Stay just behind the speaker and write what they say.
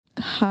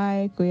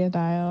Hi,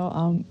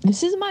 Jahdiel.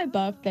 This is my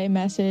birthday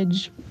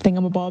message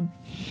thingamabob.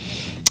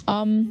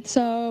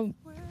 So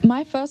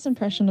my first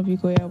impression of you,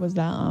 Guya, was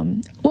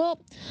that,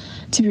 well,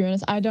 to be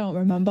honest, I don't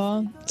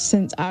remember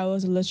since I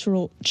was a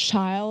literal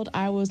child.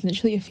 I was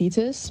literally a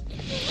fetus.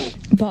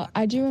 But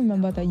I do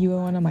remember that you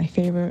were one of my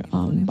favorite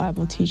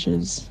Bible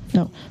teachers.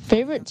 No,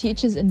 favorite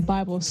teachers in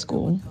Bible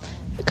school.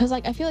 Because,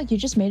 like, I feel like you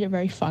just made it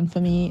very fun for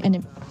me,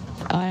 and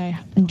I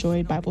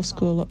enjoyed Bible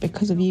school a lot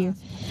because of you,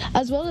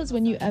 as well as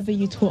whenever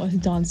you taught us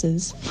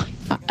dances.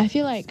 I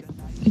feel like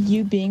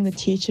you being the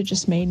teacher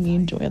just made me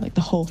enjoy like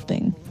the whole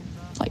thing,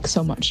 like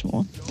so much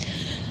more.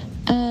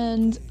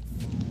 And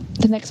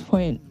the next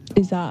point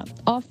is that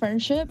our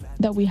friendship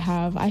that we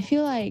have, I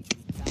feel like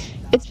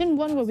it's been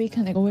one where we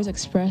can like always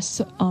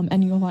express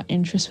any of our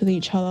interests with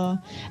each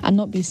other and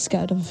not be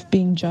scared of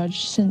being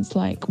judged, since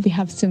like we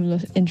have similar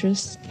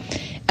interests,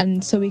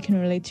 and so we can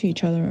relate to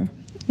each other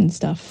and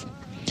stuff.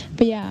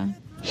 But yeah,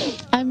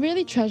 I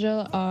really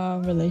treasure our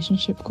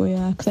relationship,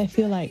 Goya, because I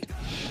feel like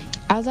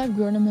as I've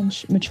grown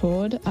and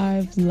matured,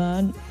 I've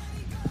learned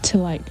to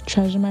like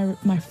treasure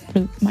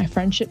my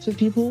friendships with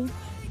people,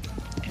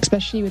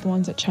 especially with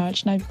ones at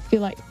church. And I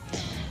feel like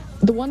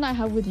the one that I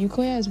have with you,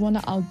 Koya, is one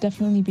that I'll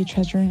definitely be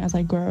treasuring as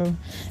I grow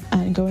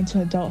and go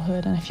into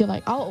adulthood. And I feel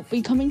like I'll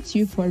be coming to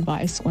you for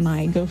advice when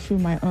I go through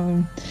my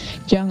own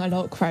young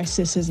adult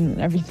crises and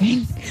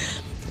everything.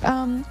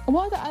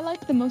 What I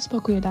like the most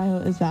about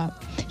Jahdiel is that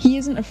he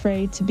isn't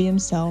afraid to be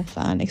himself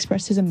and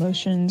express his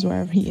emotions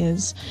wherever he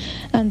is,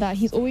 and that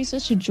he's always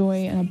such a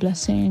joy and a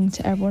blessing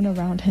to everyone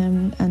around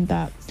him, and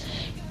that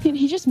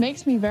he just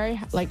makes me very,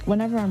 like,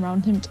 whenever I'm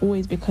around him, it's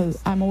always because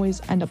I'm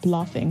always end up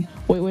laughing,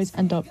 or always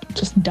end up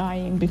just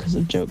dying because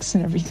of jokes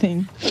and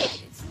everything.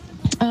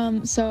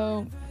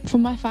 So for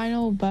my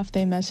final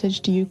birthday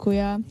message to you,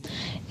 Kuya,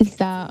 is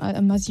that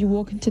as you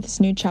walk into this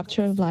new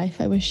chapter of life,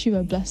 I wish you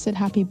a blessed,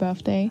 happy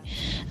birthday,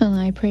 and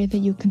I pray that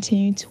you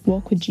continue to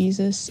walk with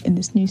Jesus in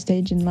this new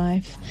stage in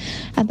life,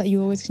 and that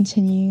you always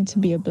continue to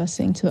be a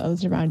blessing to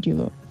others around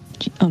you,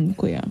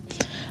 Kuya.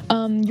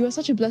 You are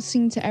such a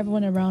blessing to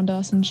everyone around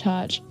us in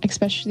church,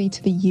 especially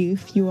to the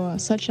youth. You are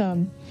such a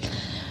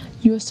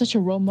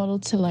role model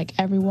to like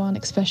everyone,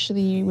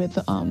 especially with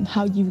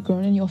how you've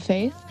grown in your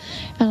faith,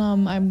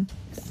 and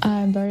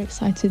I'm very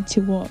excited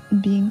to what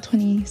being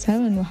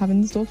 27 will have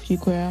in store for you,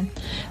 Korea.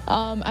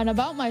 And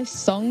about my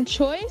song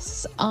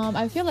choice,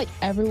 I feel like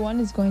everyone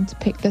is going to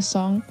pick this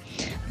song,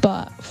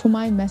 but for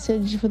my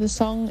message for the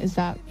song is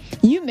that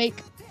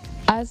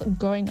as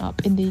growing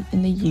up in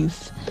the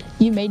youth,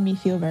 you made me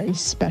feel very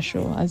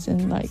special, as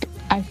in like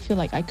I feel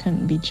like I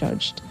couldn't be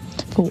judged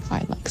for what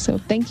I like. So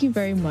thank you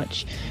very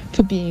much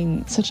for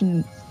being such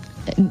an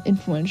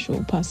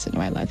influential person in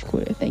my life,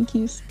 Koya. Thank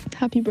you.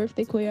 Happy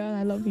birthday, Koya.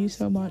 I love you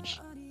so much.